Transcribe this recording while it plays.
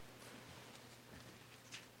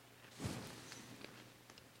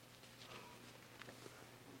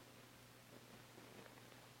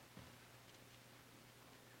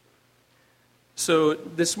So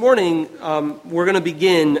this morning, we're going to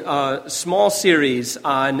begin a small series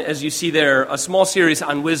on, as you see there, a small series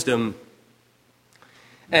on wisdom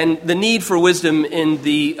and the need for wisdom in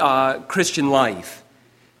the Christian life.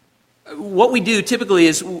 What we do typically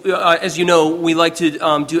is, as you know, we like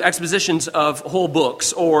to do expositions of whole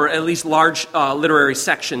books or at least large literary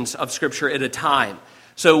sections of Scripture at a time.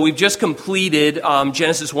 So we've just completed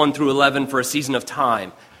Genesis 1 through 11 for a season of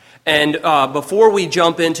time. And before we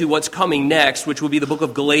jump into what's coming next, which will be the book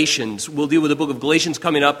of Galatians, we'll deal with the book of Galatians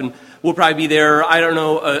coming up, and we'll probably be there,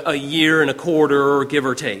 a year and a quarter, or give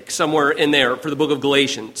or take, somewhere in there for the book of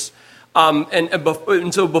Galatians.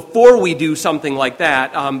 And so before we do something like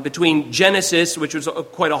that, between Genesis, which was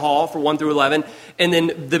quite a haul for 1 through 11, and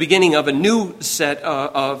then the beginning of a new set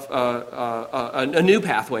of a new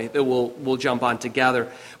pathway that we'll jump on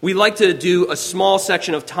together, we like to do a small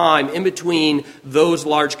section of time in between those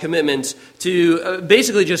large commitments to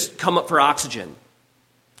basically just come up for oxygen.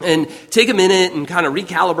 And take a minute and kind of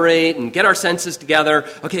recalibrate and get our senses together.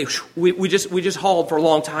 Okay, we just hauled for a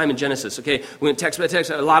long time in Genesis. Okay, we went text by text,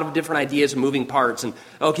 a lot of different ideas and moving parts. And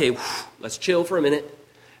okay, let's chill for a minute.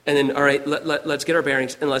 And then, all right, let's get our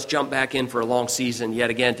bearings and let's jump back in for a long season yet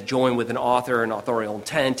again to join with an author and authorial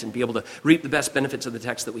intent and be able to reap the best benefits of the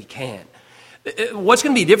text that we can. What's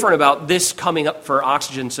going to be different about this coming up for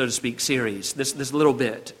oxygen, so to speak, series, this little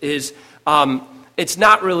bit, is it's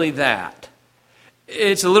not really that.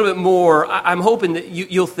 It's a little bit more, I'm hoping that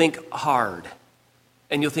you'll think hard,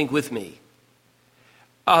 and you'll think with me.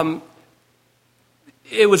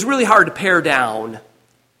 It was really hard to pare down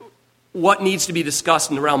what needs to be discussed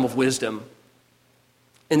in the realm of wisdom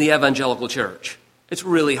in the evangelical church. It's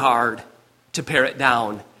really hard to pare it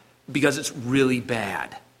down because it's really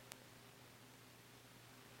bad.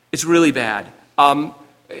 It's really bad.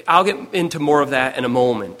 I'll get into more of that in a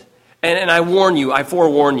moment. And I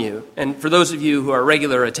forewarn you, and for those of you who are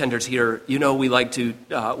regular attenders here, you know we like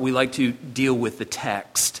to deal with the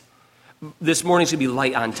text. This morning's going to be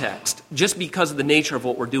light on text. Just because of the nature of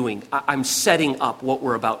what we're doing, I'm setting up what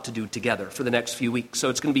we're about to do together for the next few weeks, so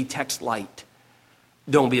it's going to be text light.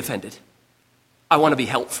 Don't be offended. I want to be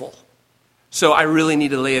helpful. So I really need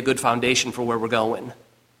to lay a good foundation for where we're going,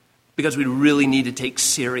 because we really need to take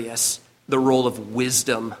serious the role of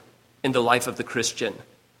wisdom in the life of the Christian.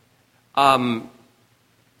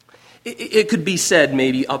 It could be said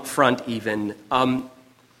maybe up front even,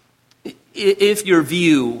 if your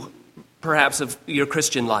view perhaps of your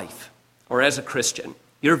Christian life or as a Christian,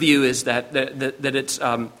 your view is that it's,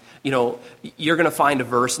 you're going to find a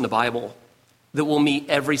verse in the Bible that will meet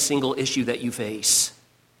every single issue that you face.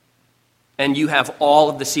 And you have all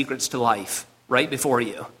of the secrets to life right before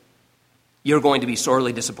you. You're going to be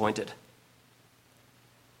sorely disappointed.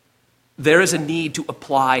 There is a need to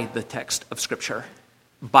apply the text of Scripture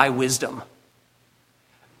by wisdom.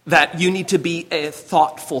 That you need to be a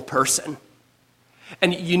thoughtful person.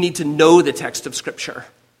 And you need to know the text of Scripture.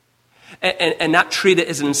 And not treat it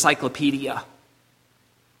as an encyclopedia.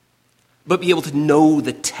 But be able to know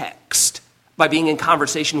the text by being in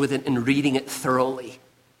conversation with it and reading it thoroughly.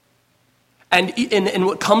 And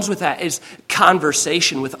what comes with that is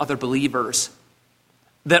conversation with other believers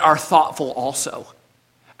that are thoughtful also.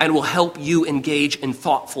 And will help you engage in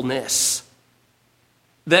thoughtfulness.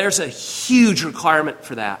 There's a huge requirement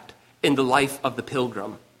for that in the life of the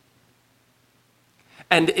pilgrim.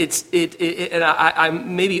 And I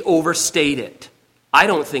maybe overstate it. I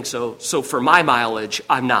don't think so. So for my mileage,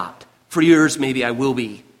 I'm not. For yours, maybe I will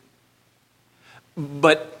be.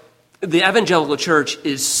 But the evangelical church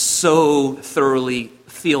is so thoroughly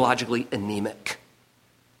theologically anemic.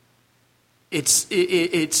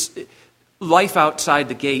 Life outside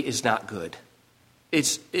the gate is not good.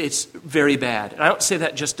 It's very bad. And I don't say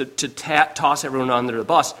that just to toss everyone under the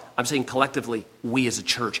bus. I'm saying collectively, we as a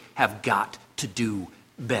church have got to do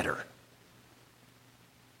better.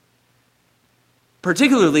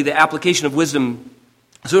 Particularly the application of wisdom.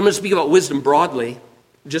 So I'm going to speak about wisdom broadly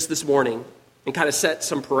just this morning and kind of set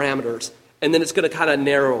some parameters. And then it's going to kind of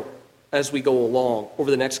narrow as we go along over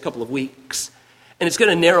the next couple of weeks. And it's going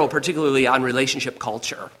to narrow particularly on relationship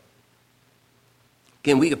culture.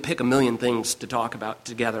 Again, we could pick a million things to talk about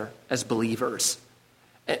together as believers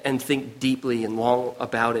and think deeply and long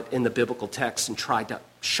about it in the biblical text and try to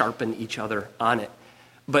sharpen each other on it.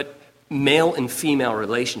 But male and female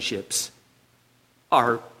relationships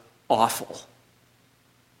are awful.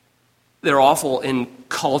 They're awful in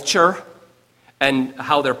culture and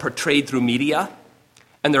how they're portrayed through media,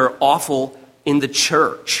 and they're awful in the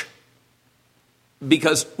church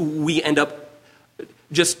because we end up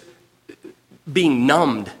just being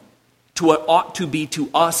numbed to what ought to be to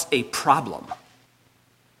us a problem.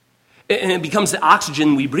 And it becomes the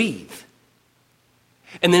oxygen we breathe.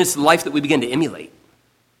 And then it's the life that we begin to emulate.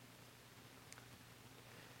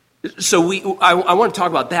 So I want to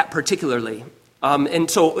talk about that particularly.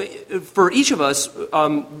 And so for each of us,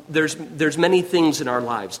 there's many things in our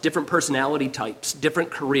lives, different personality types,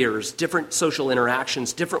 different careers, different social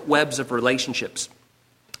interactions, different webs of relationships,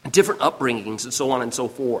 different upbringings, and so on and so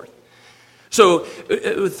forth. So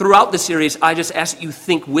throughout the series, I just ask that you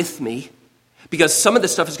think with me, because some of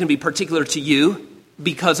this stuff is going to be particular to you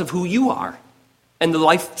because of who you are and the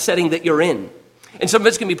life setting that you're in. And some of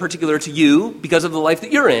it's going to be particular to you because of the life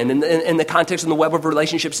that you're in and the context and the web of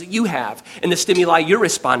relationships that you have and the stimuli you're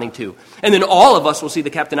responding to. And then all of us will see the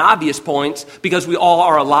Captain Obvious points because we all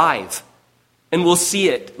are alive. And we'll see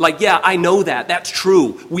it. Like, yeah, I know that. That's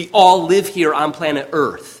true. We all live here on planet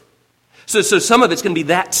Earth. So some of it's going to be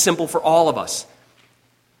that simple for all of us.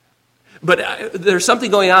 But there's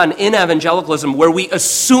something going on in evangelicalism where we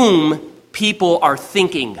assume people are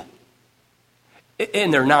thinking,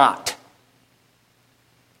 and they're not.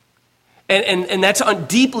 And that's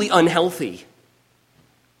deeply unhealthy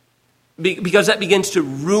because that begins to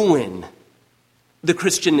ruin the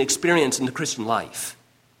Christian experience and the Christian life.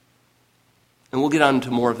 And we'll get on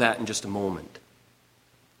to more of that in just a moment.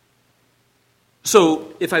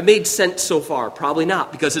 So if I made sense so far, probably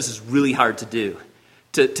not, because this is really hard to do.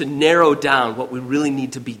 To narrow down what we really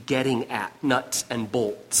need to be getting at, nuts and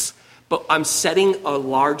bolts. But I'm setting a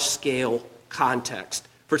large-scale context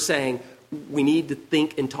for saying we need to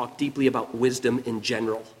think and talk deeply about wisdom in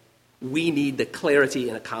general. We need the clarity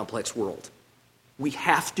in a complex world. We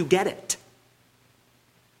have to get it.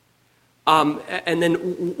 And then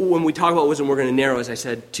when we talk about wisdom, we're going to narrow, as I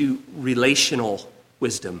said, to relational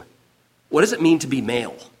wisdom. What does it mean to be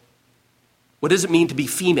male? What does it mean to be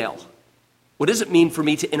female? What does it mean for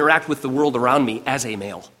me to interact with the world around me as a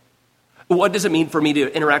male? What does it mean for me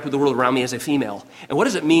to interact with the world around me as a female? And what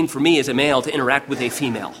does it mean for me as a male to interact with a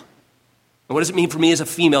female? And what does it mean for me as a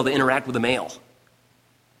female to interact with a male?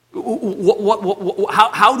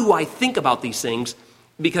 How do I think about these things?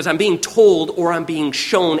 Because I'm being told or I'm being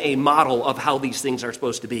shown a model of how these things are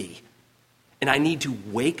supposed to be. And I need to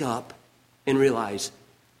wake up and realize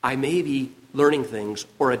I may be learning things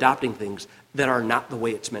or adopting things that are not the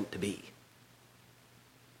way it's meant to be.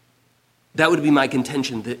 That would be my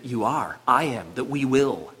contention that you are, I am, that we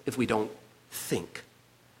will if we don't think.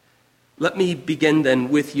 Let me begin then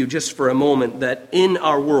with you just for a moment that in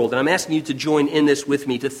our world, and I'm asking you to join in this with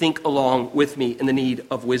me, to think along with me in the need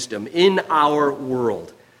of wisdom. In our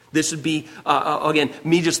world, this would be, again,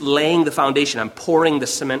 me just laying the foundation. I'm pouring the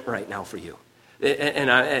cement right now for you. And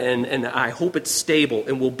I hope it's stable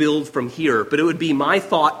and we'll build from here. But it would be my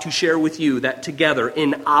thought to share with you that together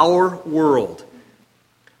in our world,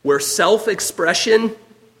 where self-expression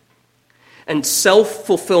and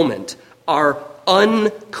self-fulfillment are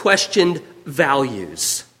unquestioned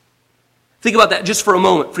values. Think about that just for a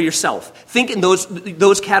moment for yourself. Think in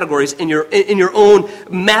those categories in your own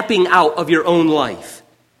mapping out of your own life.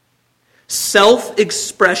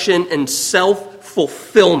 Self-expression and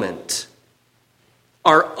self-fulfillment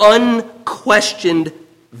are unquestioned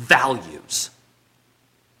values.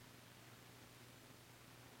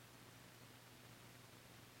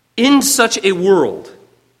 In such a world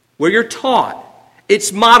where you're taught,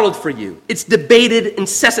 it's modeled for you, it's debated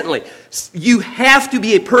incessantly, you have to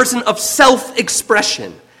be a person of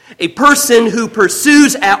self-expression, a person who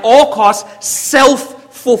pursues at all costs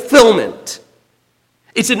self-fulfillment.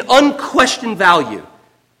 It's an unquestioned value.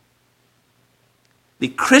 The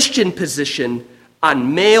Christian position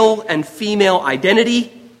on male and female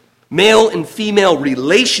identity, male and female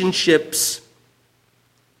relationships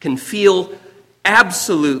can feel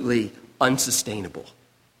absolutely unsustainable.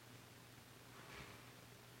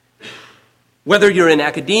 Whether you're in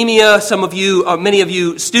academia, many of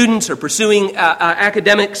you students are pursuing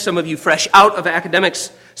academics, some of you fresh out of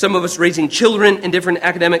academics, some of us raising children in different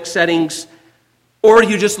academic settings, or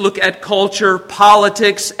you just look at culture,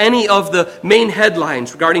 politics, any of the main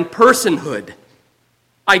headlines regarding personhood,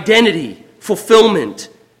 identity, fulfillment.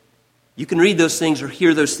 You can read those things or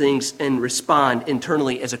hear those things and respond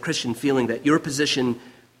internally as a Christian, feeling that your position,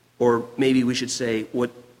 or maybe we should say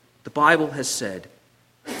what the Bible has said,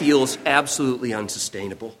 feels absolutely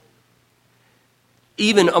unsustainable.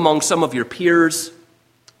 Even among some of your peers,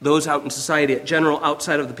 those out in society in general,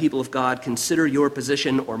 outside of the people of God, consider your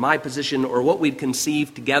position or my position or what we've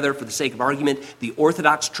conceived together for the sake of argument, the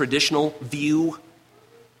Orthodox traditional view,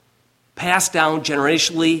 passed down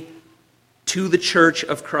generationally to the Church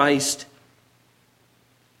of Christ,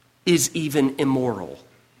 is even immoral.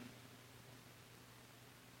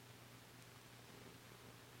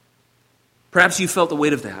 Perhaps you felt the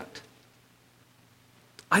weight of that.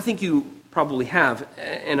 I think you probably have,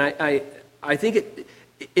 and I think it,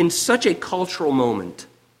 in such a cultural moment,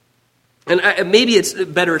 and maybe it's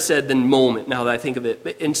better said than moment now that I think of it,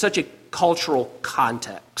 but in such a cultural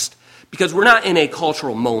context, because we're not in a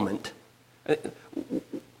cultural moment.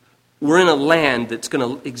 We're in a land that's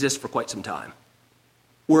going to exist for quite some time.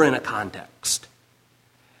 We're in a context.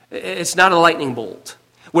 It's not a lightning bolt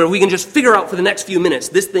where we can just figure out for the next few minutes,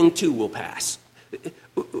 this thing too will pass.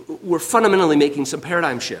 We're fundamentally making some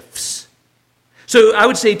paradigm shifts. So I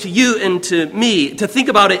would say to you and to me to think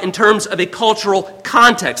about it in terms of a cultural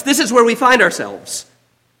context. This is where we find ourselves.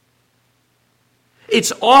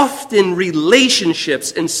 It's often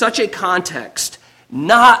relationships in such a context,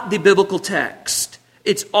 not the biblical text.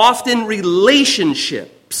 It's often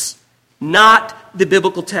relationships, not the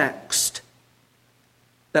biblical text,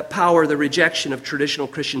 that power the rejection of traditional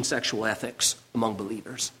Christian sexual ethics among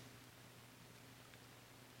believers.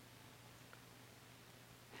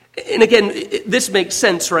 And again, this makes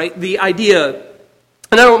sense, right? The idea,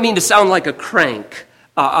 and I don't mean to sound like a crank,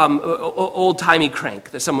 old-timey crank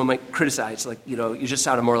that someone might criticize, like, you just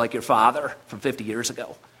sounded more like your father from 50 years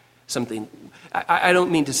ago. Something. I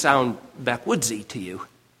don't mean to sound backwoodsy to you,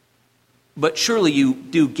 but surely you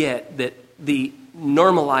do get that the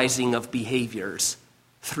normalizing of behaviors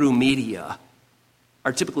through media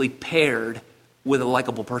are typically paired with a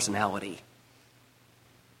likable personality.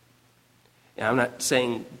 And I'm not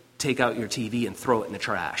saying take out your TV and throw it in the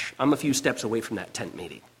trash. I'm a few steps away from that tent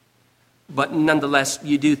meeting. But nonetheless,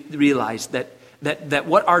 you do realize that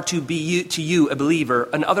what are to be to you, a believer,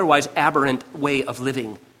 an otherwise aberrant way of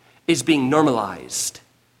living is being normalized,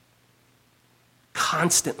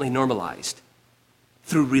 constantly normalized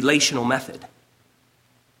through relational method,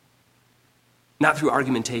 not through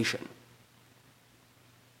argumentation.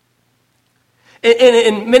 And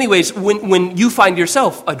in many ways, when you find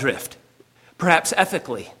yourself adrift, perhaps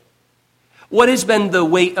ethically, what has been the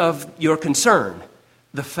weight of your concern?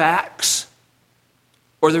 The facts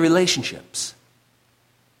or the relationships?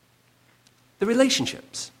 The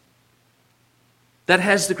relationships. That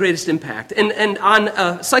has the greatest impact. And on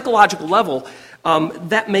a psychological level,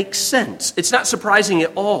 that makes sense. It's not surprising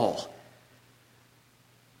at all.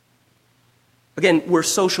 Again, we're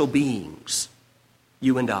social beings,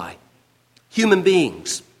 you and I. Human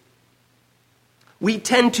beings. We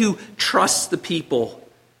tend to trust the people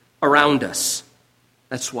around us.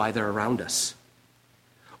 That's why they're around us.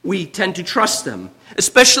 We tend to trust them,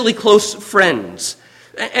 especially close friends.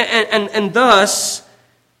 And thus,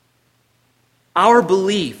 our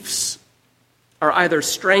beliefs are either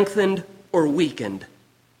strengthened or weakened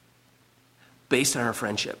based on our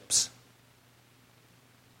friendships.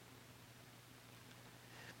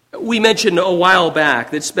 We mentioned a while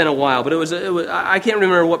back, it's been a while, but it was I can't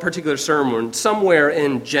remember what particular sermon, somewhere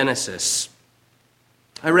in Genesis.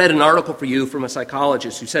 I read an article for you from a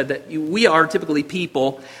psychologist who said that we are typically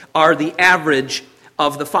people are the average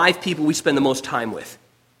of the 5 people we spend the most time with.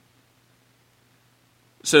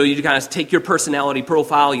 So you kind of take your personality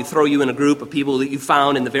profile, you throw you in a group of people that you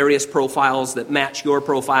found in the various profiles that match your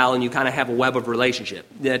profile, and you kind of have a web of relationship.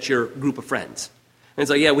 That's your group of friends. And it's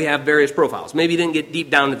like, yeah, we have various profiles. Maybe you didn't get deep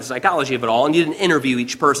down into the psychology of it all, and you didn't interview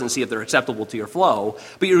each person to see if they're acceptable to your flow,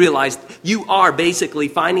 but you realized you are basically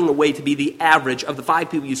finding a way to be the average of the 5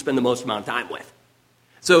 people you spend the most amount of time with.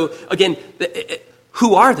 So, again,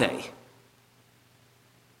 who are they?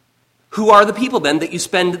 Who are the people, then, that you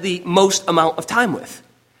spend the most amount of time with?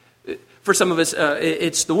 For some of us,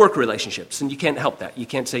 it's the work relationships, and you can't help that. You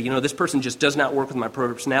can't say, this person just does not work with my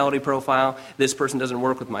personality profile. This person doesn't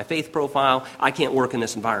work with my faith profile. I can't work in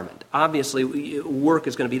this environment. Obviously, work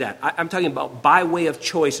is going to be that. I'm talking about by way of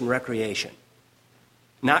choice and recreation,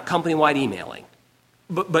 not company-wide emailing,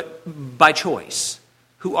 but by choice.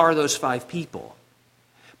 Who are those 5 people?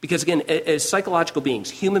 Because, again, as psychological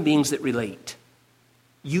beings, human beings that relate,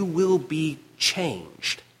 you will be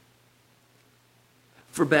changed.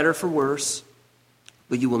 For better, for worse,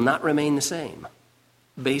 but you will not remain the same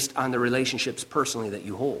based on the relationships personally that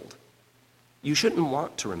you hold. You shouldn't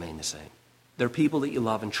want to remain the same. They're people that you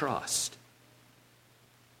love and trust.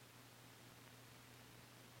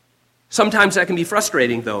 Sometimes that can be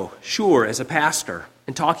frustrating, though, sure, as a pastor,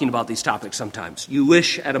 in talking about these topics sometimes. You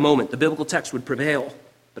wish at a moment the biblical text would prevail,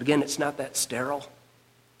 but again, it's not that sterile.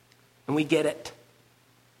 And we get it.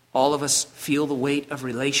 All of us feel the weight of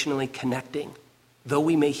relationally connecting, though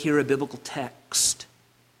we may hear a biblical text.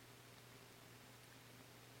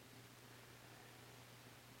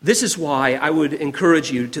 This is why I would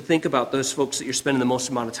encourage you to think about those folks that you're spending the most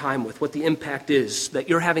amount of time with, what the impact is that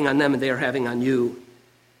you're having on them and they are having on you.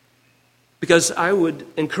 Because I would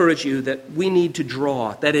encourage you that we need to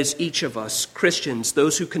draw, that is, each of us, Christians,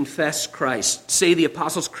 those who confess Christ, say the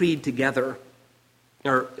Apostles' Creed together,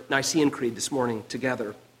 or Nicene Creed this morning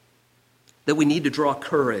together, that we need to draw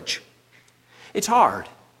courage. It's hard.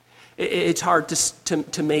 It's hard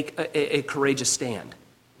to make a courageous stand.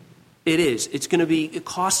 It is. It's going to be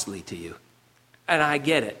costly to you. And I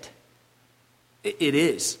get it. It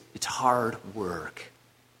is. It's hard work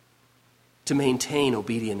to maintain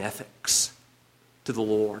obedient ethics to the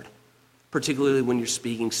Lord, particularly when you're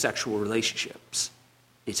speaking sexual relationships.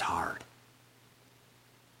 It's hard.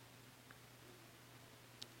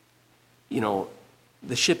 You know,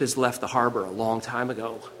 the ship has left the harbor a long time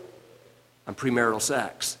ago on premarital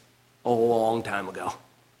sex. A long time ago.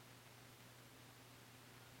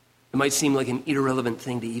 It might seem like an irrelevant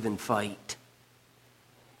thing to even fight,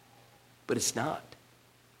 but it's not.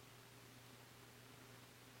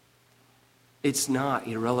 It's not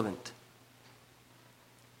irrelevant.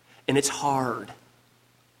 And it's hard.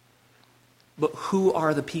 But who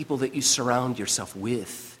are the people that you surround yourself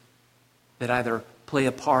with that either play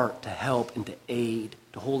a part to help and to aid,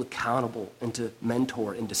 to hold accountable and to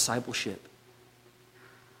mentor in discipleship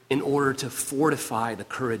in order to fortify the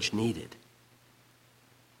courage needed?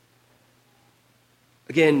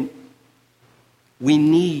 Again,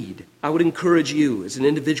 I would encourage you as an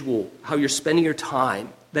individual, how you're spending your time,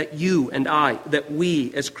 that you and I, that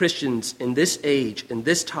we as Christians in this age, in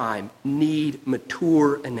this time, need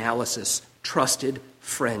mature analysis, trusted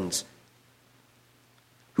friends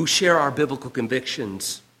who share our biblical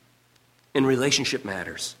convictions in relationship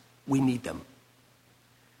matters. We need them.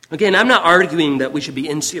 Again, I'm not arguing that we should be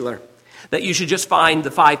insular, that you should just find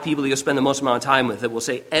the 5 people that you'll spend the most amount of time with that will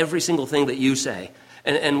say every single thing that you say,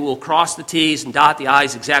 and will cross the T's and dot the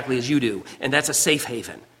I's exactly as you do, and that's a safe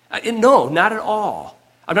haven. No, not at all.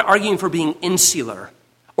 I'm not arguing for being insular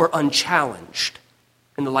or unchallenged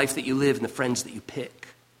in the life that you live and the friends that you pick.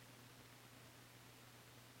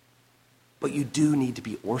 But you do need to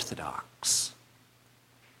be orthodox.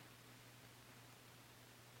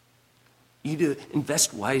 You need to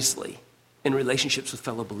invest wisely in relationships with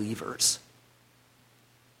fellow believers.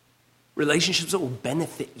 Relationships that will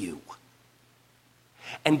benefit you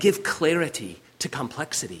and give clarity to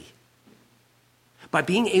complexity by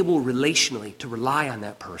being able relationally to rely on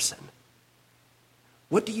that person.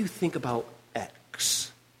 What do you think about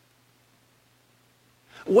X?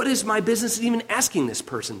 What is my business in even asking this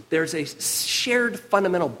person? There's a shared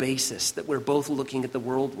fundamental basis that we're both looking at the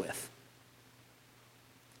world with.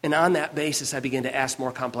 And on that basis, I begin to ask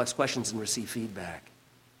more complex questions and receive feedback.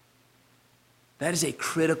 That is a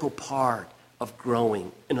critical part of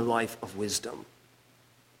growing in a life of wisdom.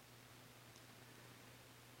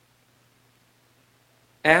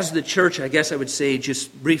 As the church, I guess I would say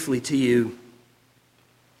just briefly to you,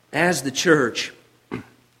 as the church,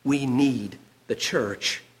 we need the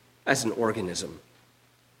church as an organism.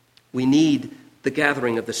 We need the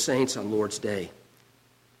gathering of the saints on Lord's Day.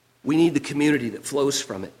 We need the community that flows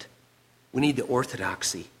from it. We need the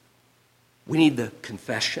orthodoxy. We need the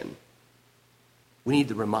confession. We need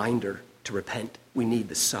the reminder to repent. We need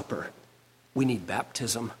the supper. We need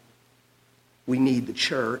baptism. We need the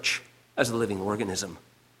church as a living organism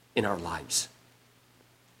in our lives.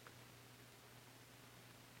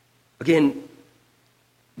 Again,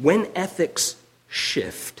 when ethics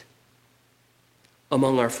shift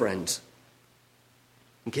among our friends,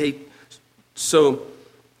 okay, so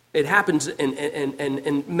it happens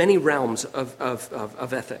in many realms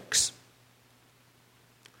of ethics.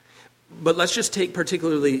 But let's just take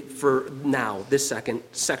particularly for now, this second,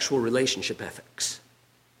 sexual relationship ethics.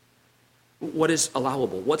 What is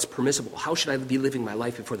allowable? What's permissible? How should I be living my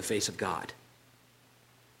life before the face of God?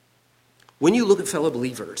 When you look at fellow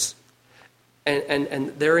believers,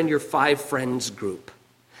 and they're in your 5 friends group,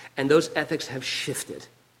 and those ethics have shifted,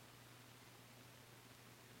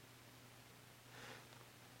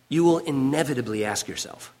 you will inevitably ask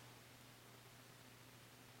yourself,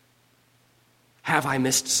 have I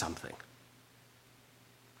missed something?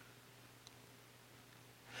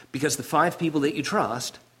 Because the 5 people that you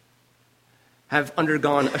trust have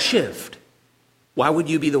undergone a shift. Why would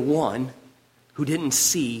you be the one who didn't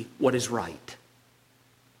see what is right?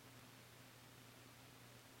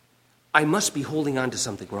 I must be holding on to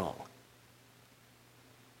something wrong.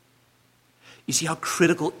 You see how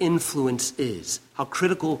critical influence is, how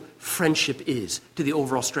critical friendship is to the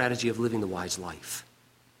overall strategy of living the wise life.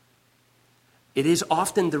 It is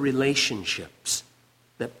often the relationships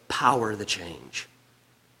that power the change,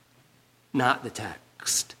 not the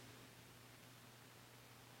text.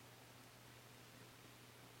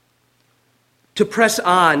 To press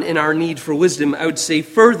on in our need for wisdom, I would say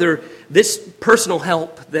further this personal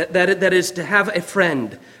help, that is to have a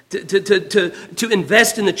friend, to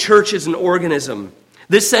invest in the church as an organism,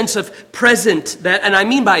 this sense of present, and I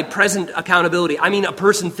mean by present accountability, I mean a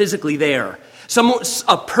person physically there,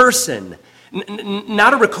 a person,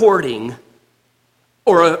 not a recording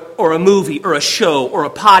or a movie or a show or a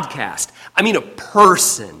podcast. I mean a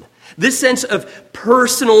person. This sense of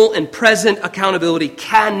personal and present accountability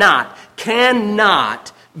cannot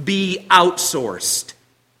be outsourced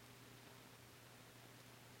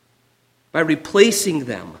by replacing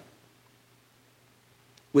them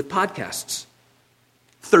with podcasts,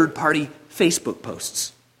 third-party Facebook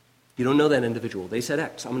posts. You don't know that individual. They said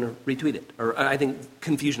X. I'm going to retweet it. Or I think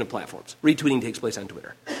confusion of platforms. Retweeting takes place on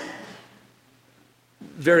Twitter.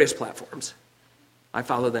 Various platforms. I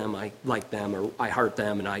follow them, I like them, or I heart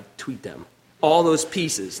them, and I tweet them. All those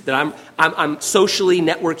pieces that I'm socially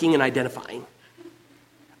networking and identifying.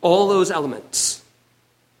 All those elements.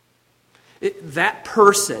 That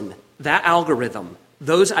person, that algorithm,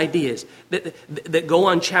 those ideas that go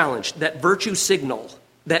unchallenged, that virtue signal,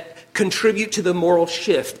 that contribute to the moral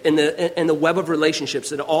shift in the web of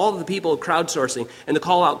relationships, and all of the people crowdsourcing and the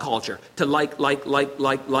call-out culture to like,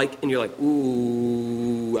 and you're like,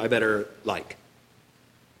 ooh, I better like.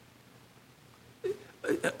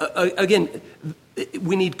 Again,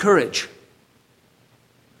 we need courage.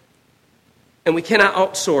 And we cannot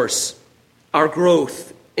outsource our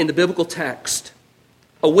growth in the biblical text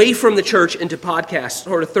away from the church into podcasts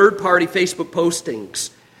or to third-party Facebook postings.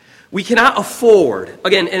 We cannot afford,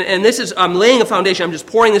 again, and this is, I'm laying a foundation, I'm just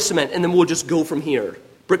pouring the cement, and then we'll just go from here,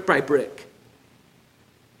 brick by brick.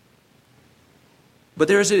 But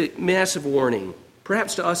there is a massive warning,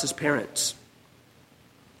 perhaps to us as parents,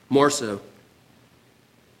 more so,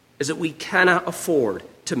 is that we cannot afford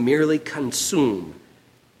to merely consume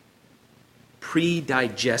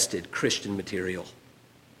pre-digested Christian material.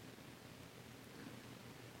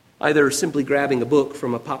 Either simply grabbing a book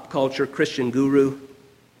from a pop culture Christian guru,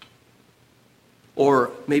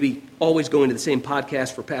 or maybe always going to the same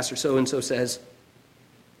podcast for Pastor so-and-so says.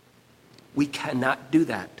 We cannot do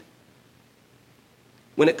that.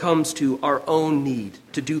 When it comes to our own need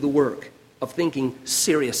to do the work of thinking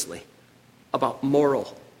seriously about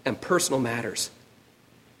moral and personal matters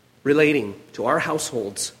relating to our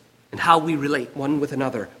households and how we relate one with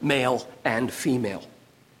another, male and female,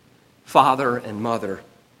 father and mother,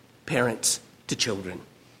 parents to children.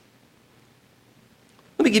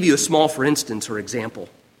 Let me give you a small for instance or example.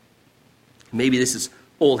 Maybe this is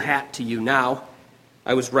old hat to you now.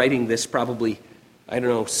 I was writing this probably,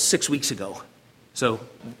 6 weeks ago. So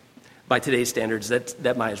by today's standards,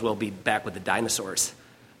 that might as well be back with the dinosaurs.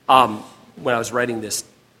 When I was writing this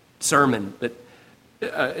sermon, but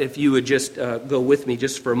if you would just go with me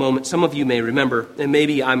just for a moment. Some of you may remember, and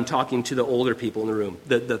maybe I'm talking to the older people in the room,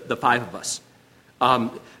 the five of us.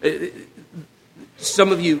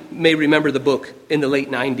 Some of you may remember the book in the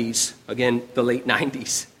late 90s. Again, the late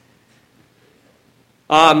 90s.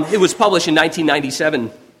 It was published in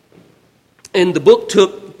 1997. And the book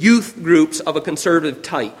took youth groups of a conservative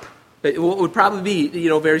type. It would probably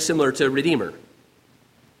be, very similar to Redeemer.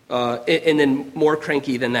 And then more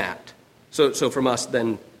cranky than that. So from us,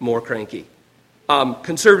 then more cranky.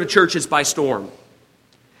 Conservative Churches by Storm.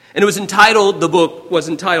 And the book was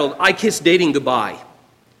entitled, I Kissed Dating Goodbye,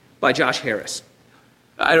 by Josh Harris.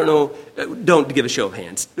 I don't know, don't give a show of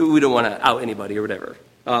hands. We don't want to out anybody or whatever.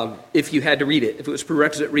 If you had to read it, if it was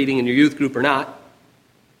prerequisite reading in your youth group or not.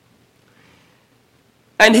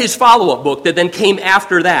 And his follow-up book that then came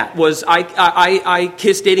after that was I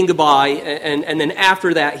Kissed Dating Goodbye, and then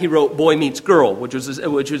after that he wrote Boy Meets Girl, which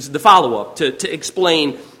was the follow-up to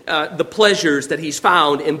explain the pleasures that he's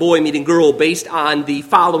found in Boy Meeting Girl based on the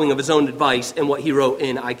following of his own advice and what he wrote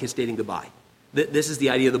in I Kissed Dating Goodbye. This is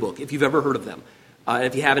the idea of the book, if you've ever heard of them. And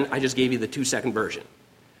if you haven't, I just gave you the 2-second version.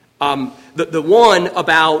 The one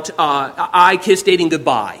about I Kissed Dating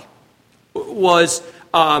Goodbye was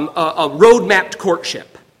a road-mapped courtship.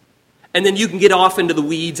 And then you can get off into the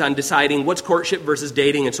weeds on deciding what's courtship versus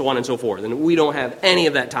dating and so on and so forth. And we don't have any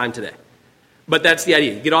of that time today. But that's the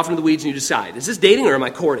idea. You get off into the weeds and you decide, is this dating or am I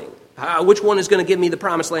courting? Which one is going to give me the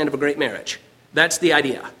promised land of a great marriage? That's the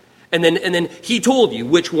idea. And then he told you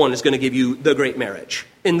which one is going to give you the great marriage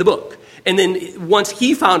in the book. And then once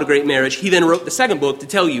he found a great marriage, he then wrote the second book to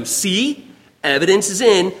tell you, see, evidence is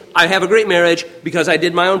in, I have a great marriage because I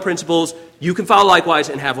did my own principles. You can follow likewise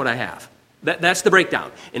and have what I have. That's the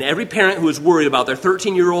breakdown. And every parent who was worried about their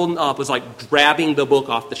 13-year-old and up was like grabbing the book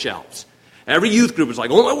off the shelves. Every youth group was like,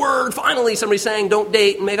 oh my word, finally somebody's saying don't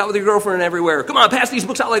date and make out with your girlfriend everywhere. Come on, pass these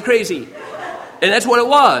books out like crazy. And that's what it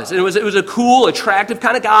was. And it was a cool, attractive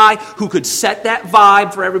kind of guy who could set that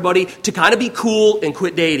vibe for everybody to kind of be cool and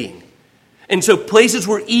quit dating. And so places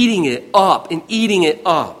were eating it up and eating it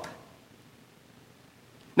up.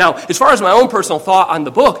 Now, as far as my own personal thought on the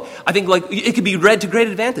book, I think like it could be read to great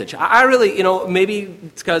advantage. I really, maybe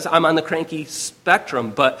it's because I'm on the cranky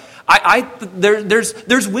spectrum, but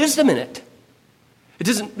there's wisdom in it. It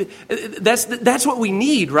doesn't. That's what we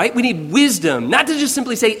need, right? We need wisdom, not to just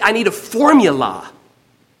simply say I need a formula,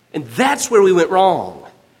 and that's where we went wrong.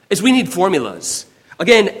 Is we need formulas.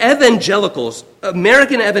 Again, evangelicals,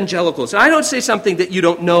 American evangelicals, and I don't say something that you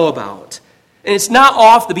don't know about. And it's not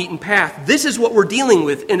off the beaten path. This is what we're dealing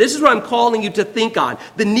with, and this is what I'm calling you to think on.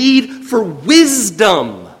 The need for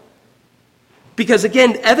wisdom. Because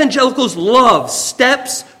again, evangelicals love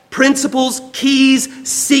steps, principles, keys,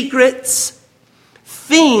 secrets,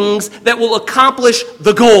 things that will accomplish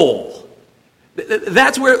the goal.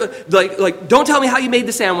 That's where, like, don't tell me how you made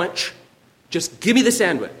the sandwich. Just give me the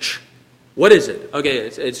sandwich. What is it? Okay,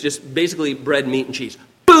 it's just basically bread, meat, and cheese.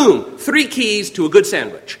 Boom! 3 keys to a good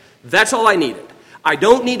sandwich. That's all I needed. I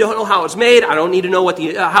don't need to know how it's made. I don't need to know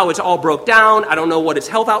how it's all broke down. I don't know what its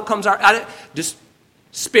health outcomes are. Just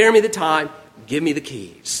spare me the time. Give me the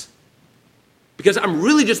keys. Because I'm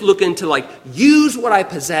really just looking to use what I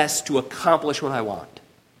possess to accomplish what I want.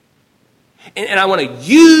 And I want to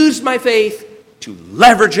use my faith to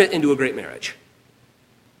leverage it into a great marriage.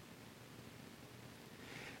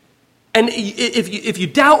 And if you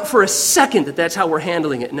doubt for a second that that's how we're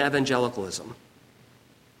handling it in evangelicalism,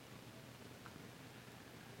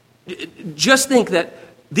 just think that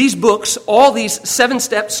these books, all these 7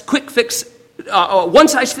 steps, quick fix,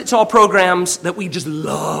 one-size-fits-all programs that we just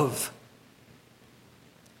love,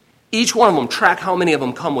 each one of them, track how many of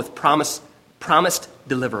them come with promised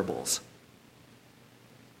deliverables.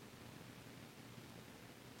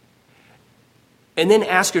 And then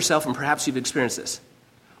ask yourself, and perhaps you've experienced this,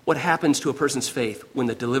 what happens to a person's faith when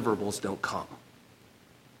the deliverables don't come?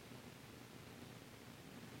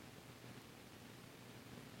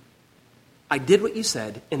 I did what you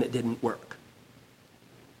said, and it didn't work.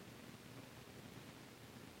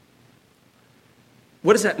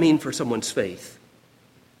 What does that mean for someone's faith?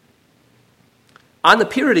 On the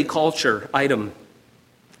purity culture item,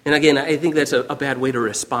 and again, I think that's a bad way to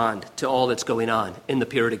respond to all that's going on in the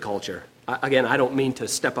purity culture. Again, I don't mean to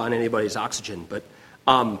step on anybody's oxygen, but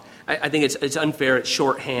I think it's unfair, it's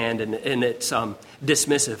shorthand, and it's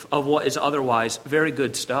dismissive of what is otherwise very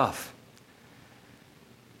good stuff.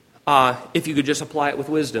 If you could just apply it with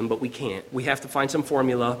wisdom, but we can't. We have to find some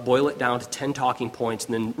formula, boil it down to 10 talking points,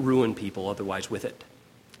 and then ruin people otherwise with it.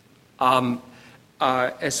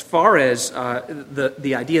 As far as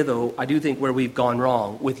the idea, though, I do think where we've gone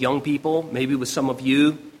wrong with young people, maybe with some of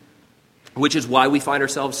you, which is why we find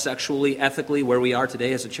ourselves sexually, ethically where we are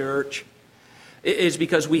today as a church, is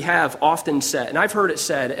because we have often said, and I've heard it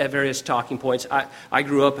said at various talking points, I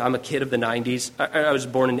grew up, I'm a kid of the 90s. I was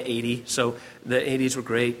born in 80, so the 80s were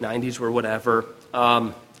great, 90s were whatever.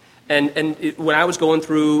 And when I was going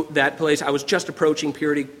through that place, I was just approaching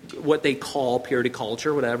purity, what they call purity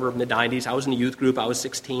culture, whatever, in the 90s. I was in a youth group. I was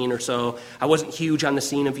 16 or so. I wasn't huge on the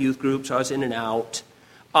scene of youth groups. So I was in and out.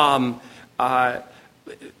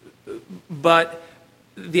 But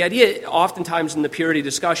the idea, oftentimes in the purity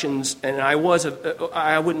discussions, and I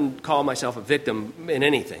wouldn't call myself a victim in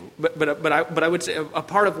anything, but I would say a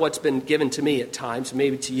part of what's been given to me at times,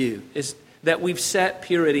 maybe to you, is that we've set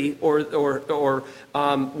purity or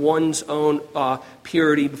one's own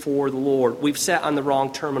purity before the Lord. We've set on the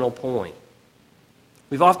wrong terminal point.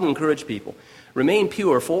 We've often encouraged people, remain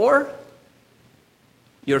pure for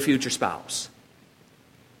your future spouse.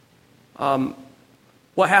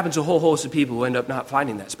 What happens to a whole host of people who end up not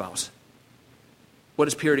finding that spouse? What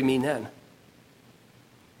does purity mean then?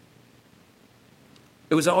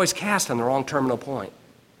 It was always cast on the wrong terminal point.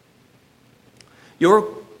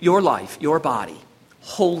 Your life, your body,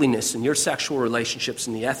 holiness in your sexual relationships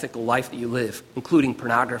and the ethical life that you live, including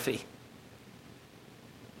pornography.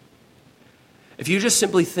 If you just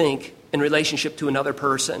simply think in relationship to another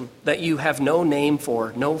person that you have no name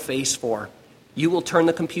for, no face for, you will turn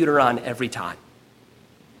the computer on every time.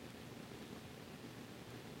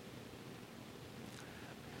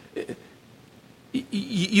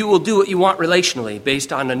 You will do what you want relationally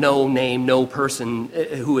based on a no name, no person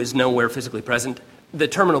who is nowhere physically present. The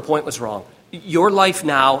terminal point was wrong. Your life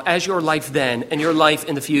now, as your life then, and your life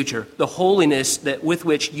in the future, the holiness that with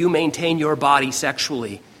which you maintain your body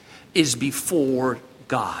sexually is before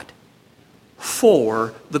God,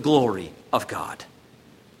 for the glory of God.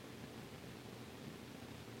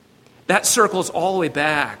 That circles all the way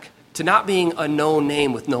back to not being a no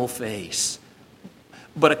name with no face,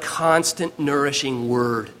 but a constant nourishing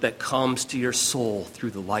word that comes to your soul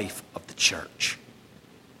through the life of the church.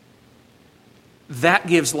 That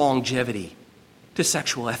gives longevity to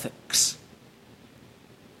sexual ethics.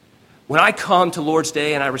 When I come to Lord's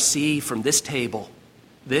Day and I receive from this table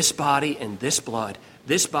this body and this blood,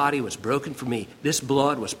 this body was broken for me, this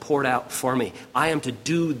blood was poured out for me, I am to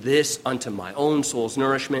do this unto my own soul's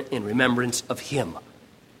nourishment in remembrance of him.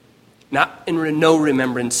 Not in no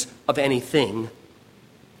remembrance of anything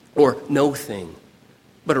or no thing,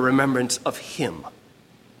 but a remembrance of him.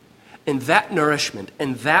 And that nourishment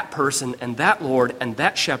and that person and that Lord and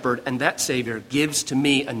that shepherd and that Savior gives to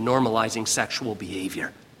me a normalizing sexual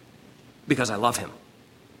behavior because I love him.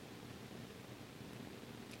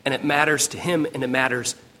 And it matters to him and it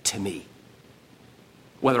matters to me,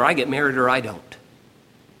 whether I get married or I don't.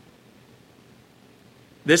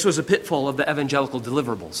 This was a pitfall of the evangelical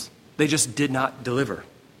deliverables. They just did not deliver.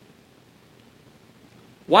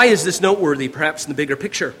 Why is this noteworthy, perhaps in the bigger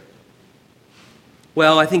picture?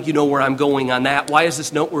 Well, I think you know where I'm going on that. Why is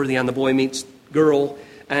this noteworthy on the boy meets girl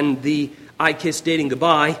and the I kiss dating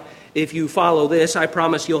goodbye? If you follow this, I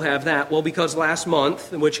promise you'll have that. Well, because last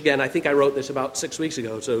month, which again, I think I wrote this about 6 weeks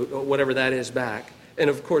ago, so whatever that is back. And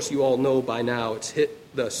of course, you all know by now, it's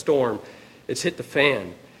hit the storm. It's hit the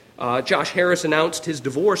fan. Josh Harris announced his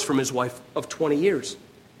divorce from his wife of 20 years.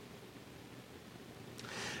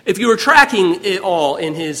 If you were tracking it all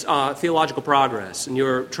in his theological progress, and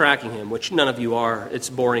you're tracking him, which none of you are, it's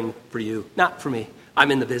boring for you. Not for me.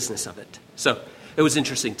 I'm in the business of it. So it was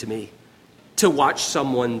interesting to me to watch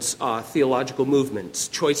someone's theological movements,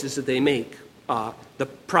 choices that they make, the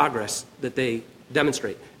progress that they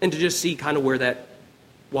demonstrate, and to just see kind of where that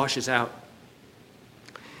washes out.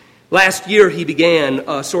 Last year, he began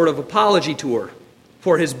a sort of apology tour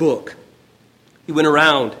for his book. He went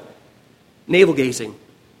around navel-gazing,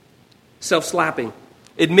 self-slapping,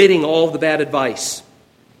 admitting all of the bad advice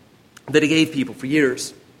that he gave people for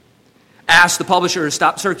years. Asked the publisher to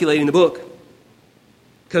stop circulating the book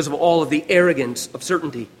because of all of the arrogance of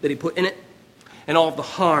certainty that he put in it and all of the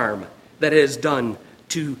harm that it has done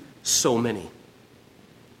to so many.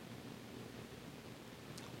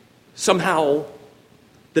 Somehow,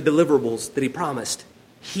 the deliverables that he promised,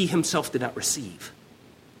 he himself did not receive.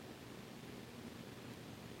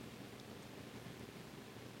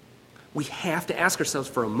 We have to ask ourselves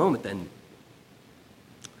for a moment then,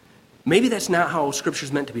 maybe that's not how Scripture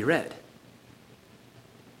is meant to be read.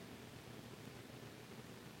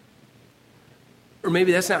 Or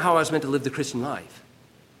maybe that's not how I was meant to live the Christian life.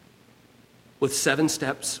 With 7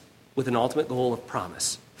 steps, with an ultimate goal of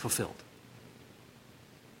promise fulfilled.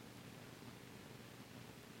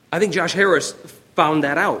 I think Josh Harris found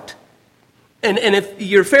that out. And if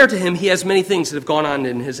you're fair to him, he has many things that have gone on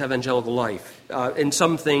in his evangelical life. And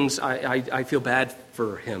some things I feel bad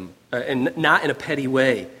for him, and not in a petty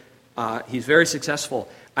way. He's very successful.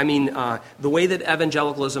 I mean, the way that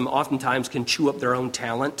evangelicalism oftentimes can chew up their own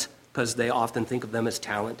talent, because they often think of them as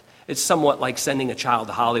talent, it's somewhat like sending a child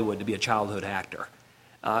to Hollywood to be a childhood actor.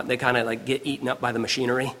 They kind of like get eaten up by the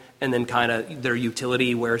machinery, and then kind of their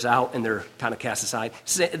utility wears out, and they're kind of cast aside.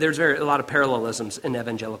 There's a lot of parallelisms in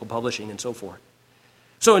evangelical publishing and so forth.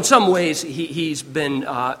 So in some ways, he's been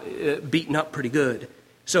beaten up pretty good.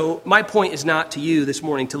 So my point is not to you this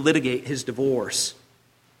morning to litigate his divorce.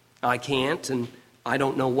 I can't, and I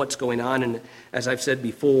don't know what's going on. And as I've said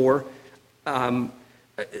before, no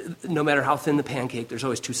matter how thin the pancake, there's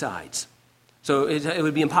always 2 sides. So it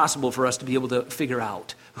would be impossible for us to be able to figure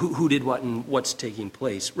out who did what and what's taking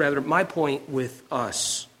place. Rather, my point with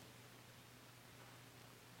us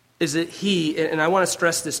is that he, and I want to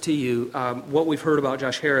stress this to you, what we've heard about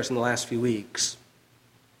Josh Harris in the last few weeks,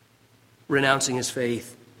 renouncing his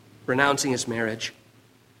faith, renouncing his marriage,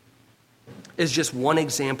 is just one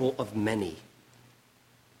example of many,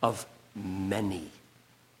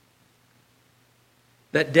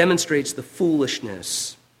 that demonstrates the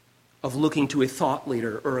foolishness of looking to a thought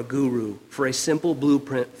leader or a guru for a simple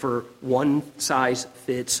blueprint for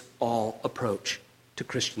one-size-fits-all approach to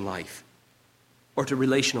Christian life or to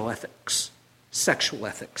relational ethics, sexual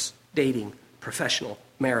ethics, dating, professional,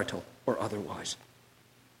 marital, or otherwise.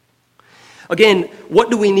 Again, what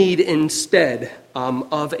do we need instead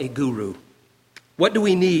of a guru? What do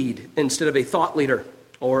we need instead of a thought leader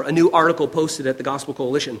or a new article posted at the Gospel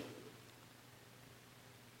Coalition?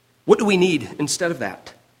 What do we need instead of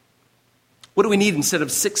that? What do we need instead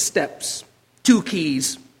of 6 steps, 2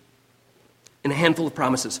 keys, and a handful of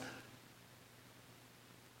promises?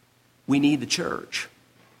 We need the church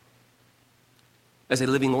as a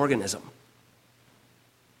living organism.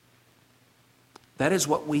 That is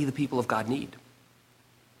what we, the people of God, need.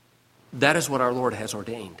 That is what our Lord has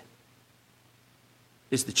ordained,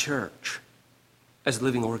 is the church as a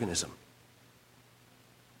living organism.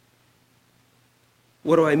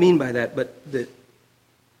 What do I mean by that? But that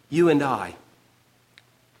you and I,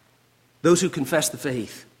 those who confess the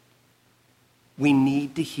faith, we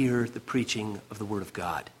need to hear the preaching of the Word of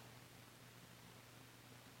God.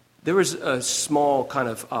 There was a small kind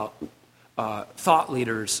of thought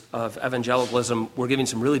leaders of evangelicalism were giving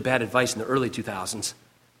some really bad advice in the early 2000s.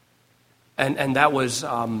 And that was,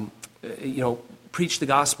 preach the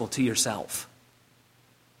gospel to yourself.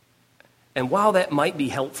 And while that might be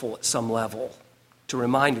helpful at some level, to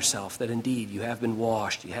remind yourself that indeed you have been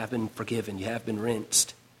washed, you have been forgiven, you have been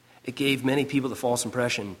rinsed, it gave many people the false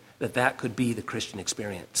impression that that could be the Christian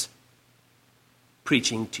experience.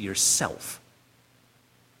 Preaching to yourself.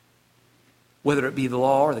 Whether it be the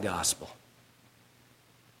law or the gospel.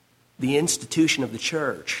 The institution of the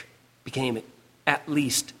church became at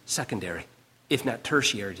least secondary, if not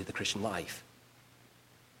tertiary, to the Christian life.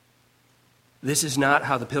 This is not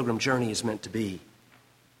how the pilgrim journey is meant to be.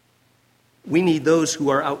 We need those who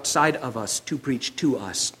are outside of us to preach to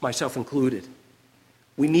us, myself included.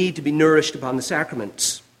 We need to be nourished upon the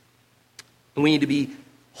sacraments. And we need to be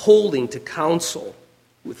holding to counsel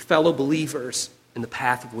with fellow believers in the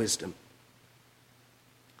path of wisdom.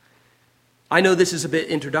 I know this is a bit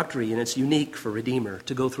introductory and it's unique for Redeemer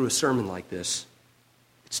to go through a sermon like this.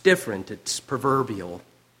 It's different, it's proverbial,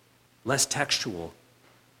 less textual.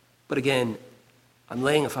 But again, I'm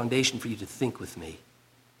laying a foundation for you to think with me.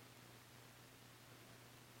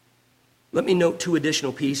 Let me note two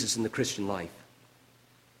additional pieces in the Christian life.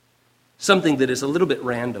 Something that is a little bit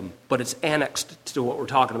random, but it's annexed to what we're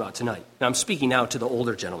talking about tonight. And I'm speaking now to the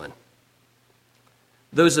older gentlemen.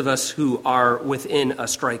 Those of us who are within a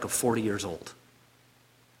strike of 40 years old.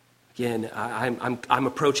 Again, I'm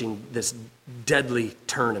approaching this deadly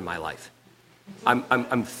turn in my life.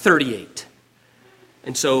 I'm 38.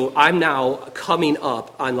 And so I'm now coming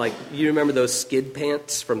up on, like, you remember those skid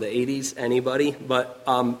pants from the 80s? Anybody? But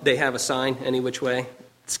they have a sign any which way,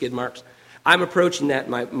 skid marks. I'm approaching that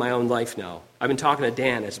in my own life now. I've been talking to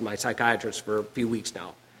Dan as my psychiatrist for a few weeks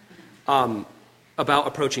now about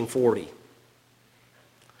approaching 40.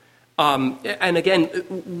 And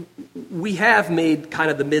again, we have made kind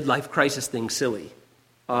of the midlife crisis thing silly.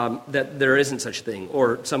 That there isn't such a thing,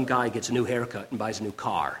 or some guy gets a new haircut and buys a new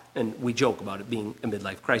car, and we joke about it being a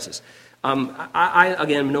midlife crisis. I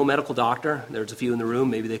again, am no medical doctor. There's a few in the room.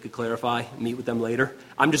 Maybe they could clarify, meet with them later.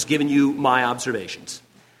 I'm just giving you my observations.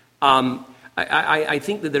 I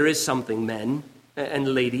think that there is something, men and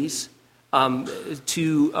ladies,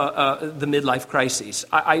 to the midlife crises.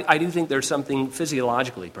 I do think there's something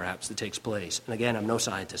physiologically, perhaps, that takes place. And again, I'm no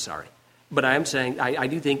scientist, sorry. But I am saying, I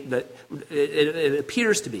do think that it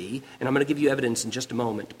appears to be, and I'm going to give you evidence in just a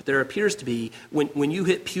moment, but there appears to be, when you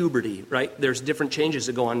hit puberty, right, there's different changes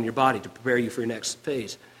that go on in your body to prepare you for your next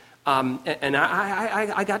phase. And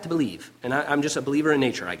I got to believe, and I'm just a believer in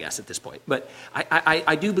nature, I guess, at this point. But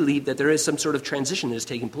I do believe that there is some sort of transition that is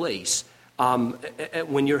taking place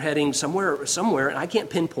when you're heading somewhere, and I can't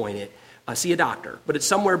pinpoint it, see a doctor, but it's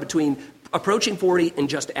somewhere between approaching 40 and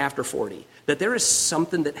just after 40, that there is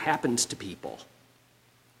something that happens to people.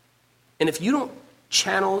 And if you don't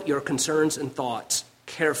channel your concerns and thoughts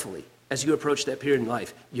carefully as you approach that period in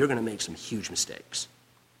life, you're going to make some huge mistakes.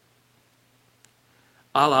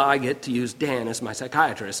 I get to use Dan as my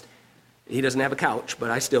psychiatrist. He doesn't have a couch, but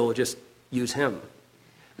I still just use him.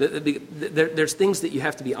 There's things that you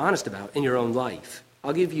have to be honest about in your own life.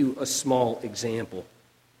 I'll give you a small example.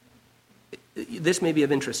 This may be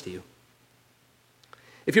of interest to you.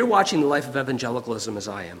 If you're watching the life of evangelicalism as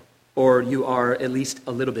I am, or you are at least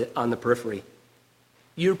a little bit on the periphery,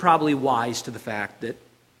 you're probably wise to the fact that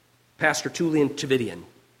Pastor Tullian Tchividjian,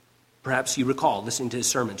 perhaps you recall listening to his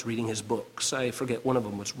sermons, reading his books. I forget, one of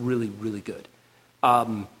them was really, really good.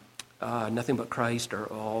 Nothing But Christ, or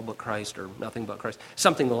All But Christ, or Nothing But Christ,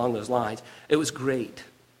 something along those lines. It was great.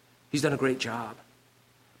 He's done a great job.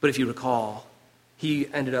 But if you recall, he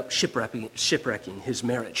ended up shipwrecking his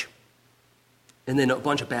marriage. And then a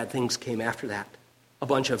bunch of bad things came after that. A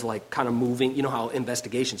bunch of kind of moving, you know how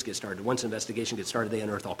investigations get started. Once an investigation gets started, they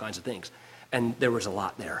unearth all kinds of things. And there was a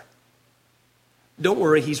lot there. Don't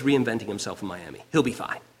worry, he's reinventing himself in Miami. He'll be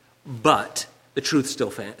fine. But the truth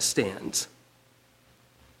still stands.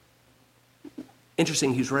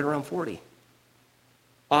 Interesting, he was right around 40.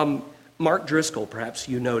 Mark Driscoll, perhaps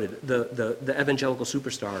you noted, the evangelical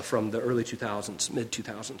superstar from the early 2000s,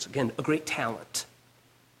 mid-2000s. Again, a great talent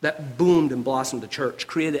that boomed and blossomed the church,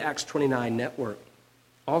 created the Acts 29 network.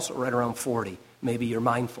 Also right around 40, maybe you're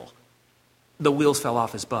mindful. The wheels fell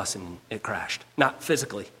off his bus and it crashed. Not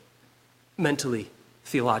physically, mentally,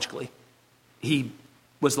 theologically. He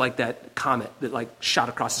was like that comet that like shot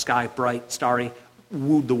across the sky, bright, starry,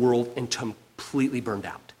 wooed the world, and completely burned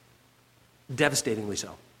out. Devastatingly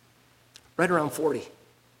so. Right around 40.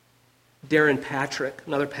 Darren Patrick,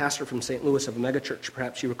 another pastor from St. Louis of a megachurch,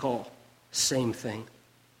 perhaps you recall, same thing.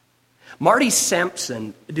 Marty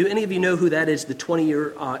Sampson, do any of you know who that is? The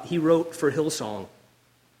 20-year, he wrote for Hillsong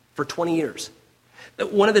for 20 years.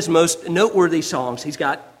 One of his most noteworthy songs, he's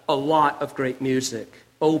got a lot of great music.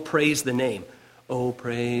 Oh, praise the name. Oh,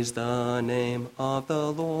 praise the name of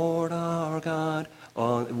the Lord our God.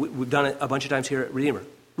 We've done it a bunch of times here at Redeemer.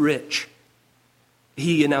 Rich.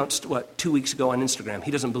 He announced, 2 weeks ago on Instagram,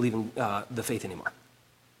 he doesn't believe in the faith anymore.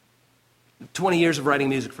 20 years of writing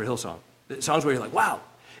music for Hillsong. Songs where you're like, wow.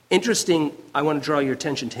 Interesting, I want to draw your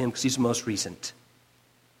attention to him because he's the most recent.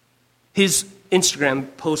 His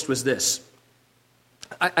Instagram post was this.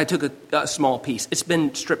 I took a small piece. It's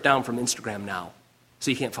been stripped down from Instagram now,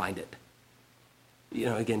 so you can't find it.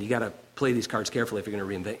 Again, you got to play these cards carefully if you're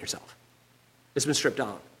going to reinvent yourself. It's been stripped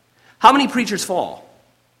down. How many preachers fall?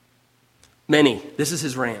 Many. This is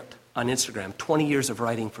his rant on Instagram. 20 years of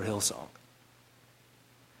writing for Hillsong.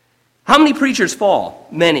 How many preachers fall?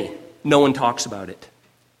 Many. No one talks about it.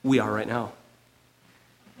 We are right now.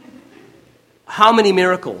 How many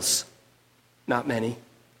miracles? Not many.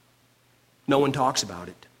 No one talks about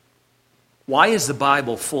it. Why is the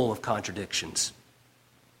Bible full of contradictions?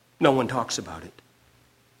 No one talks about it.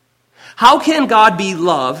 How can God be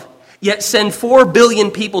love, yet send 4 billion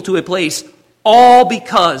people to a place, all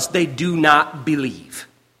because they do not believe?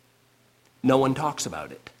 No one talks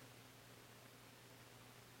about it.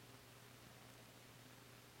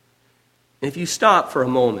 If you stop for a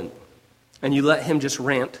moment and you let him just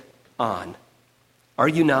rant on, are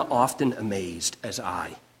you not often amazed, as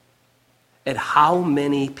I, at how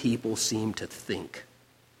many people seem to think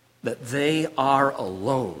that they are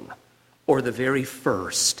alone or the very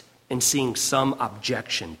first in seeing some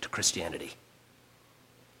objection to Christianity?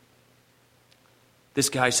 This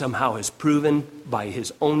guy somehow has proven by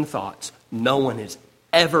his own thoughts no one has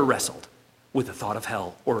ever wrestled with the thought of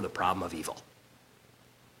hell or the problem of evil.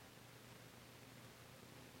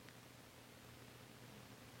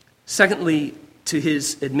 Secondly, to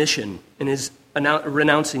his admission and his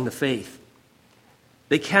renouncing the faith,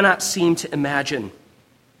 they cannot seem to imagine,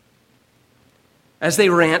 as they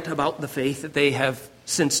rant about the faith that they have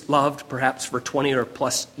since loved, perhaps for 20 or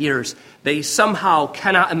plus years, they somehow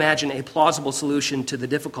cannot imagine a plausible solution to the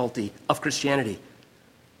difficulty of Christianity.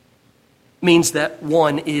 Means that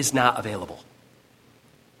one is not available.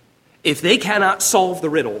 If they cannot solve the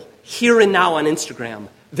riddle here and now on Instagram,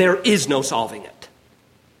 there is no solving it.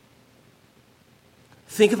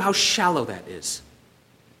 Think of how shallow that is.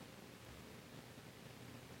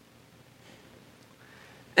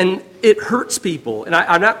 And it hurts people.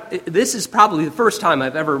 And this is probably the first time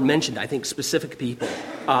I've ever mentioned, I think, specific people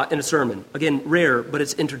in a sermon. Again, rare, but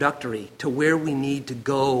it's introductory to where we need to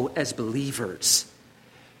go as believers.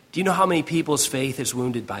 Do you know how many people's faith is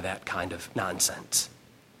wounded by that kind of nonsense?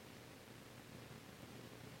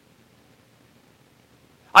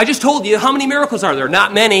 I just told you, how many miracles are there?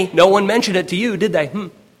 Not many. No one mentioned it to you, did they?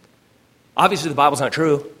 Obviously, the Bible's not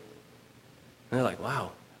true. And they're like,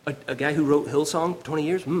 wow, a guy who wrote Hillsong 20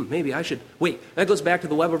 years? Maybe I should. Wait, that goes back to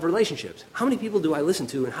the web of relationships. How many people do I listen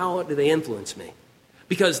to and how do they influence me?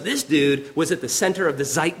 Because this dude was at the center of the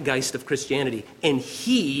zeitgeist of Christianity, and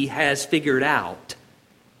he has figured out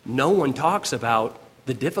no one talks about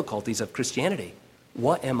the difficulties of Christianity.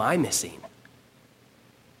 What am I missing?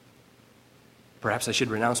 Perhaps I should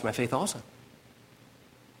renounce my faith also.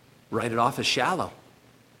 Write it off as shallow,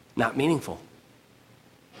 not meaningful.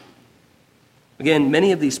 Again,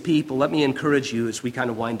 many of these people, let me encourage you as we kind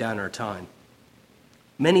of wind down our time.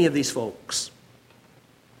 Many of these folks,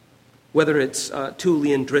 whether it's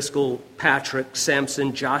Tullian, Driscoll, Patrick,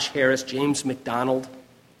 Sampson, Josh Harris, James McDonald,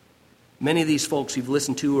 many of these folks you've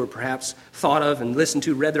listened to or perhaps thought of and listened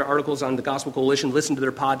to, read their articles on the Gospel Coalition, listened to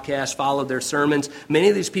their podcasts, followed their sermons. Many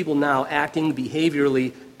of these people now acting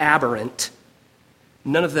behaviorally aberrant.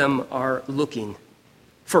 None of them are looking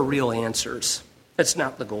for real answers. That's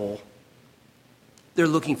not the goal. They're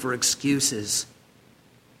looking for excuses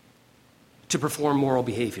to perform moral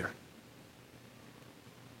behavior.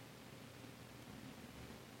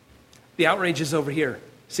 The outrage is over here.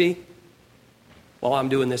 See? While I'm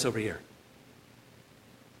doing this over here.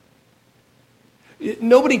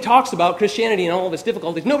 Nobody talks about Christianity and all of its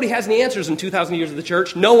difficulties. Nobody has any answers in 2,000 years of the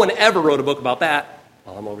church. No one ever wrote a book about that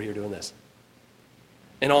while I'm over here doing this.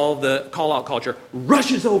 And all the call-out culture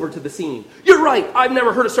rushes over to the scene. You're right. I've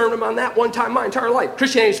never heard a sermon on that one time in my entire life.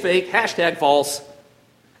 Christianity's fake. # false.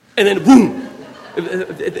 And then, boom,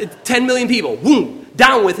 10 million people, boom,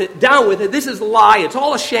 down with it, down with it. This is a lie. It's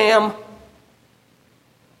all a sham.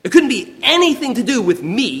 It couldn't be anything to do with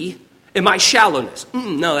me and my shallowness.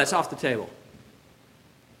 No, that's off the table.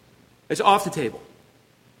 It's off the table.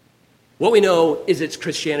 What we know is it's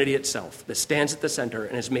Christianity itself that stands at the center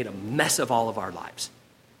and has made a mess of all of our lives.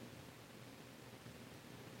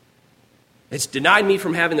 It's denied me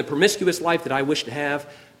from having the promiscuous life that I wish to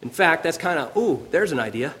have. In fact, that's kind of, there's an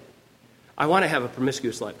idea. I want to have a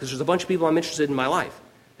promiscuous life because there's a bunch of people I'm interested in my life.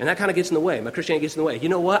 And that kind of gets in the way. My Christianity gets in the way. You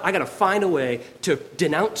know what? I got to find a way to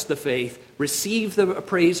denounce the faith, receive the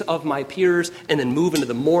praise of my peers, and then move into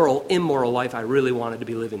the moral, immoral life I really wanted to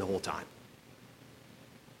be living the whole time.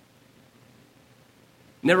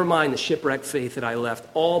 Never mind the shipwrecked faith that I left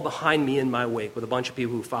all behind me in my wake with a bunch of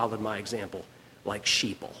people who followed my example like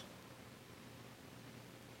sheeple.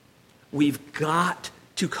 We've got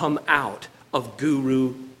to come out of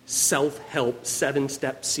guru self-help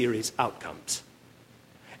 7-step series outcomes.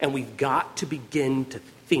 And we've got to begin to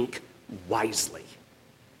think wisely.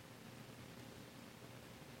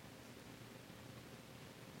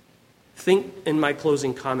 Think in my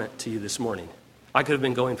closing comment to you this morning. I could have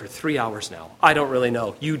been going for 3 hours now. I don't really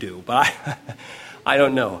know. You do, but I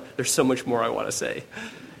don't know. There's so much more I want to say.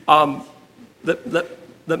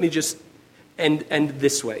 Let me just end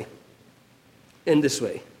this way. End this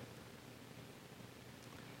way.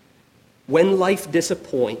 When life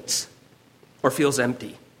disappoints or feels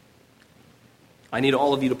empty, I need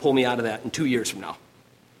all of you to pull me out of that in 2 years from now.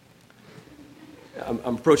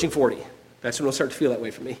 I'm approaching 40. That's when it'll start to feel that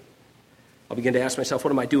way for me. I'll begin to ask myself,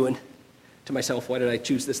 what am I doing to myself? Why did I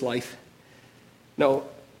choose this life? No,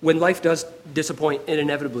 when life does disappoint, it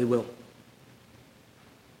inevitably will.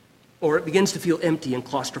 Or it begins to feel empty and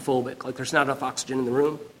claustrophobic, like there's not enough oxygen in the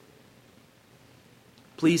room.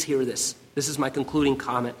 Please hear this. This is my concluding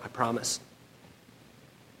comment, I promise.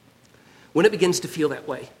 When it begins to feel that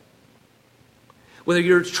way, whether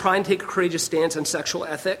you're trying to take a courageous stance on sexual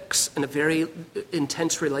ethics in a very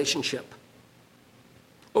intense relationship,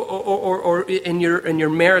 or in your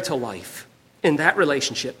marital life, in that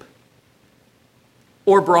relationship,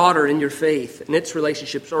 or broader in your faith, in its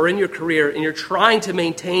relationships, or in your career, and you're trying to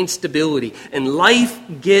maintain stability, and life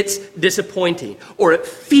gets disappointing, or it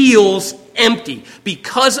feels empty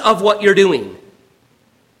because of what you're doing,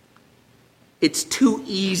 it's too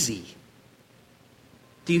easy.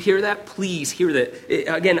 Do you hear that? Please hear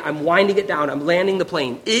that. Again, I'm winding it down. I'm landing the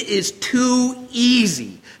plane. It is too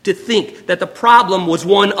easy to think that the problem was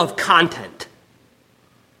one of content.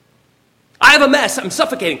 I have a mess. I'm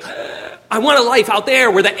suffocating. I want a life out there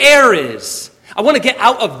where the air is. I want to get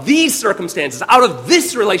out of these circumstances, out of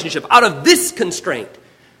this relationship, out of this constraint.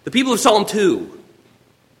 The people of Psalm 2.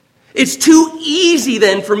 It's too easy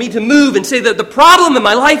then for me to move and say that the problem in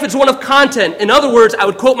my life is one of content. In other words, I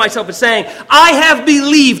would quote myself as saying, I have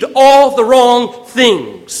believed all the wrong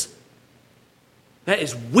things. That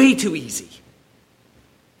is way too easy.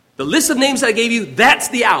 The list of names that I gave you, that's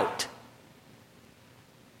the out.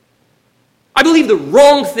 I believe the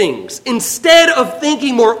wrong things. Instead of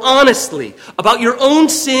thinking more honestly about your own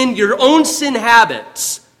sin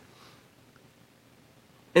habits,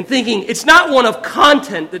 and thinking, it's not one of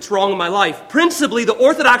content that's wrong in my life. Principally, the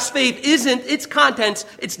Orthodox faith isn't its contents,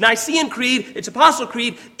 its Nicene Creed, its Apostle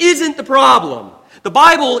Creed isn't the problem. The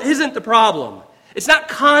Bible isn't the problem. It's not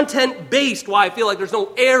content-based why I feel like there's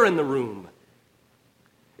no air in the room.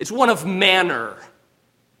 It's one of manner.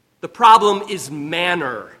 The problem is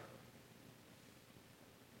manner.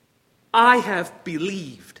 I have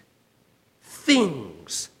believed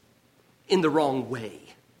things in the wrong way.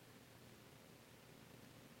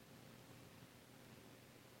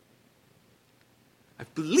 I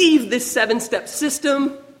believed this 7-step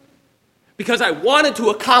system because I wanted to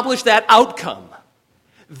accomplish that outcome.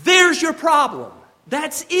 There's your problem.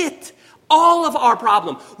 That's it. All of our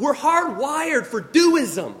problem. We're hardwired for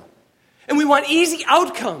doism, and we want easy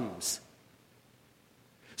outcomes.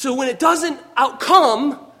 So when it doesn't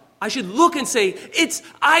outcome, I should look and say,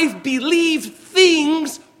 I've believed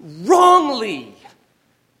things wrongly.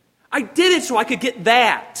 I did it so I could get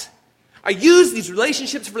that. I used these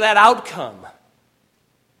relationships for that outcome.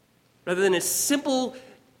 Rather than a simple,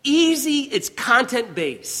 easy, it's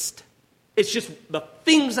content-based. It's just the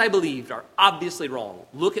things I believed are obviously wrong.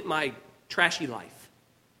 Look at my trashy life.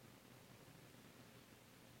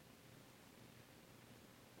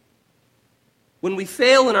 When we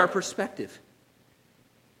fail in our perspective,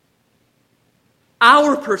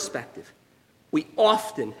 we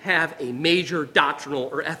often have a major doctrinal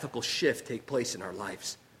or ethical shift take place in our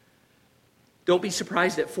lives. Don't be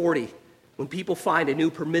surprised at 40 when people find a new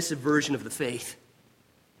permissive version of the faith.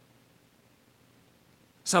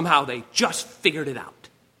 Somehow they just figured it out.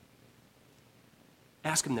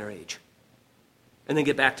 Ask them their age. And then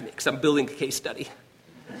get back to me, because I'm building a case study.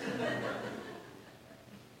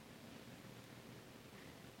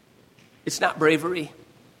 It's not bravery.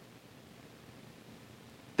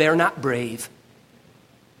 They're not brave.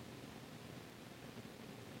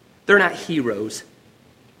 They're not heroes.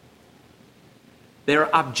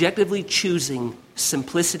 They're objectively choosing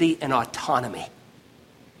simplicity and autonomy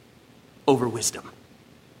over wisdom.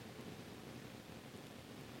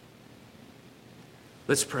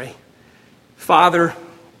 Let's pray. Father,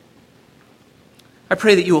 I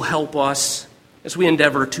pray that you will help us as we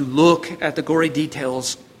endeavor to look at the gory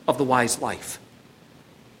details of the wise life.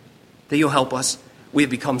 That you'll help us. We have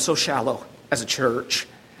become so shallow as a church.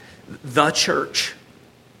 The church,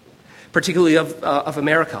 particularly of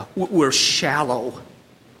America, we're shallow.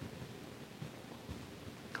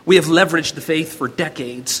 We have leveraged the faith for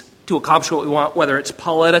decades to accomplish what we want, whether it's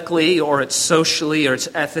politically or it's socially or it's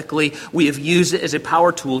ethically. We have used it as a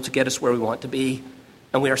power tool to get us where we want to be,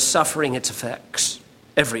 and we are suffering its effects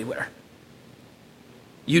everywhere.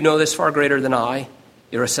 You know this far greater than I.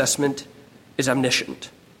 Your assessment is omniscient.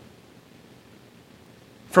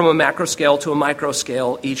 From a macro scale to a micro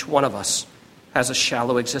scale, each one of us has a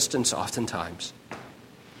shallow existence oftentimes.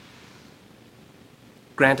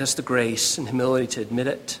 Grant us the grace and humility to admit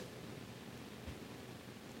it.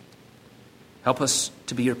 Help us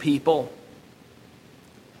to be your people,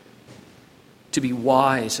 to be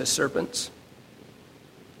wise as serpents.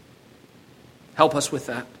 Help us with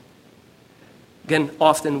that. Again,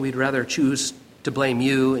 often we'd rather choose to blame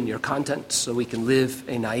you and your content so we can live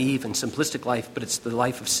a naive and simplistic life, but it's the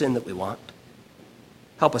life of sin that we want.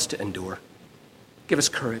 Help us to endure. Give us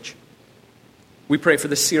courage. We pray for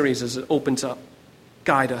this series as it opens up.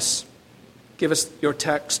 Guide us. Give us your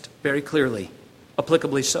text very clearly,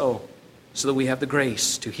 applicably so that we have the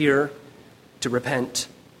grace to hear, to repent,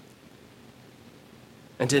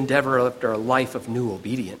 and to endeavor after a life of new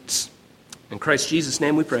obedience. In Christ Jesus'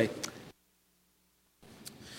 name we pray.